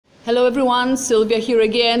Hello everyone, Sylwia here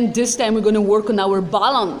again. This time we're going to work on our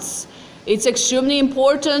balance. It's extremely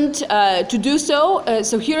important to do so.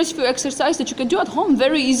 So here's a few exercises that you can do at home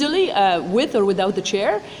very easily with or without the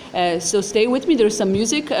chair. So stay with me, there's some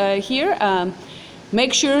music here.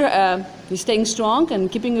 Make sure you're staying strong and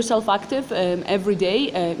keeping yourself active every day.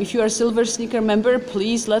 If you are a Silver Sneaker member,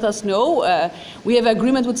 please let us know. We have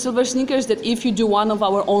agreement with Silver Sneakers that if you do one of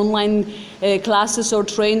our online classes or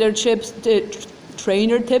trainer tips,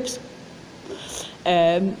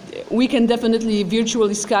 we can definitely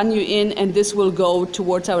virtually scan you in, and this will go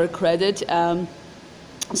towards our credit.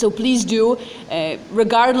 So please do,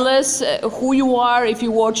 regardless who you are, if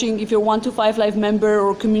you're watching, if you're 125 Live member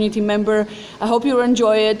or community member, I hope you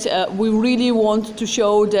enjoy it. We really want to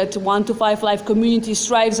show that 125 Live community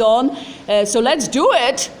strives on. So let's do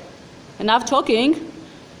it. Enough talking.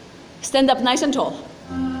 Stand up nice and tall.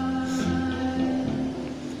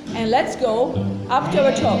 And let's go up to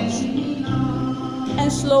our toes.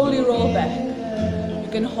 And slowly roll back.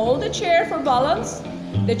 You can hold the chair for balance.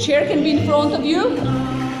 The chair can be in front of you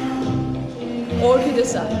or to the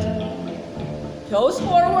side. Toes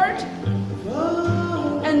forward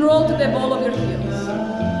and roll to the ball of your heels.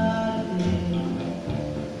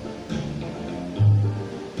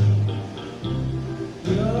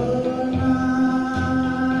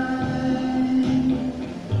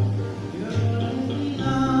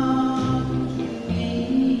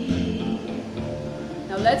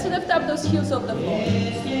 Now let's lift up those heels off the floor.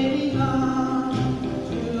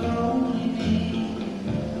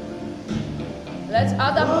 Let's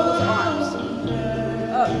add up those arms.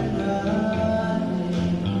 Up.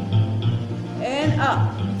 And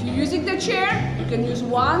up. If you're using the chair, you can use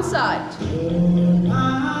one side.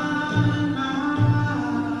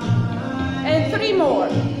 And 3 more.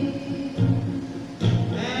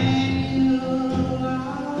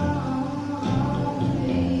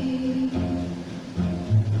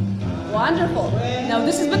 Wonderful. Now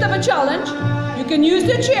this is a bit of a challenge. You can use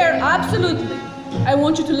the chair, absolutely. I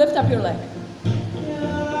want you to lift up your leg.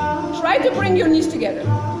 Try to bring your knees together.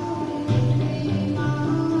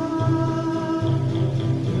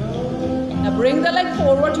 Now bring the leg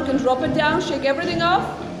forward. You can drop it down, shake everything off.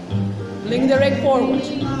 Bring the leg forward.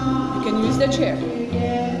 You can use the chair.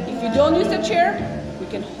 If you don't use the chair, you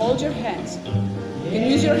can hold your hands. You can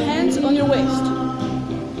use your hands on your waist.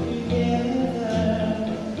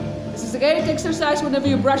 This is a great exercise whenever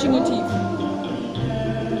you're brushing your teeth.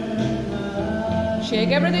 Shake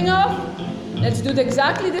everything off. Let's do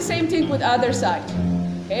exactly the same thing with the other side.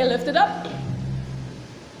 Okay, lift it up.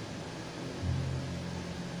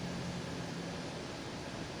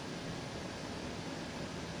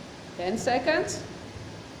 Ten seconds.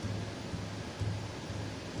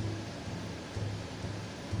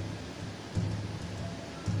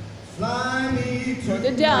 Put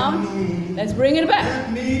it down. Let's bring it back.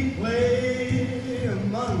 Let me play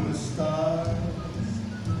among the stars.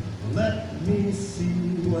 Let me see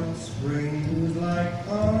what spring is like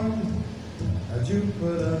on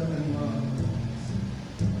Jupiter and Mars.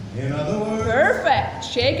 In other words, Perfect.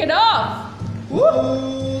 Shake it off.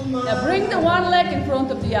 Woo. Now bring the one leg in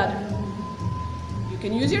front of the other. You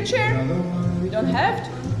can use your chair. You don't have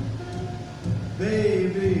to.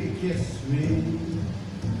 Baby, kiss me.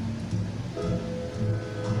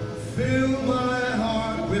 Fill my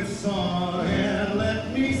heart with song and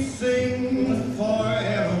let me sing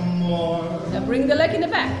forevermore. Now bring the leg in the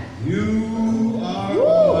back. You are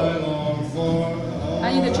all I long for.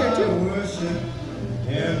 I need a chair too. I worship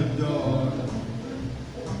and adore.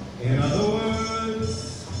 In other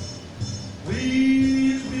words,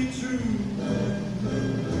 please be true.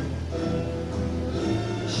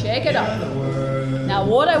 Shake it off. Now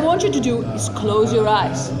what I want you to do is close your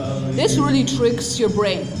eyes. This really tricks your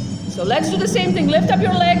brain. So let's do the same thing. Lift up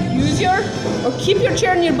your leg, use your, or keep your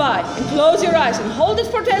chair nearby and close your eyes and hold it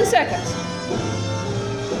for 10 seconds.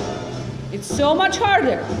 It's so much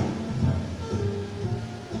harder.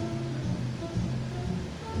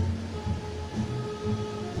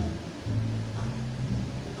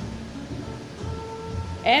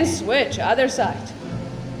 And switch, other side.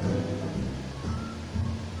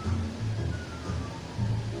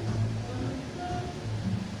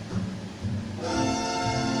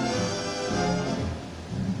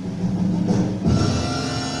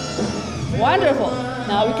 Wonderful.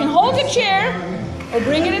 Now you can hold the chair or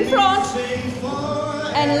bring it in front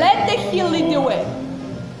and let the heel lead the way.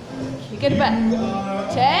 Kick it back.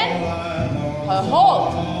 10.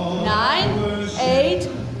 Hold. 9, 8,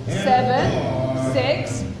 7,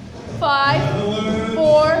 6, 5,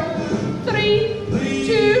 4, 3,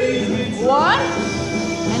 2, 1.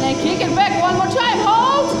 And then kick it back one more time.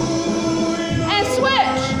 Hold. And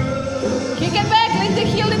switch.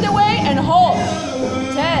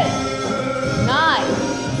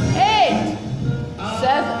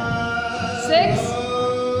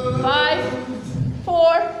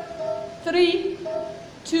 4, 3,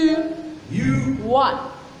 2, You 1.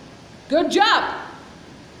 Good job.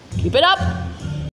 Keep it up.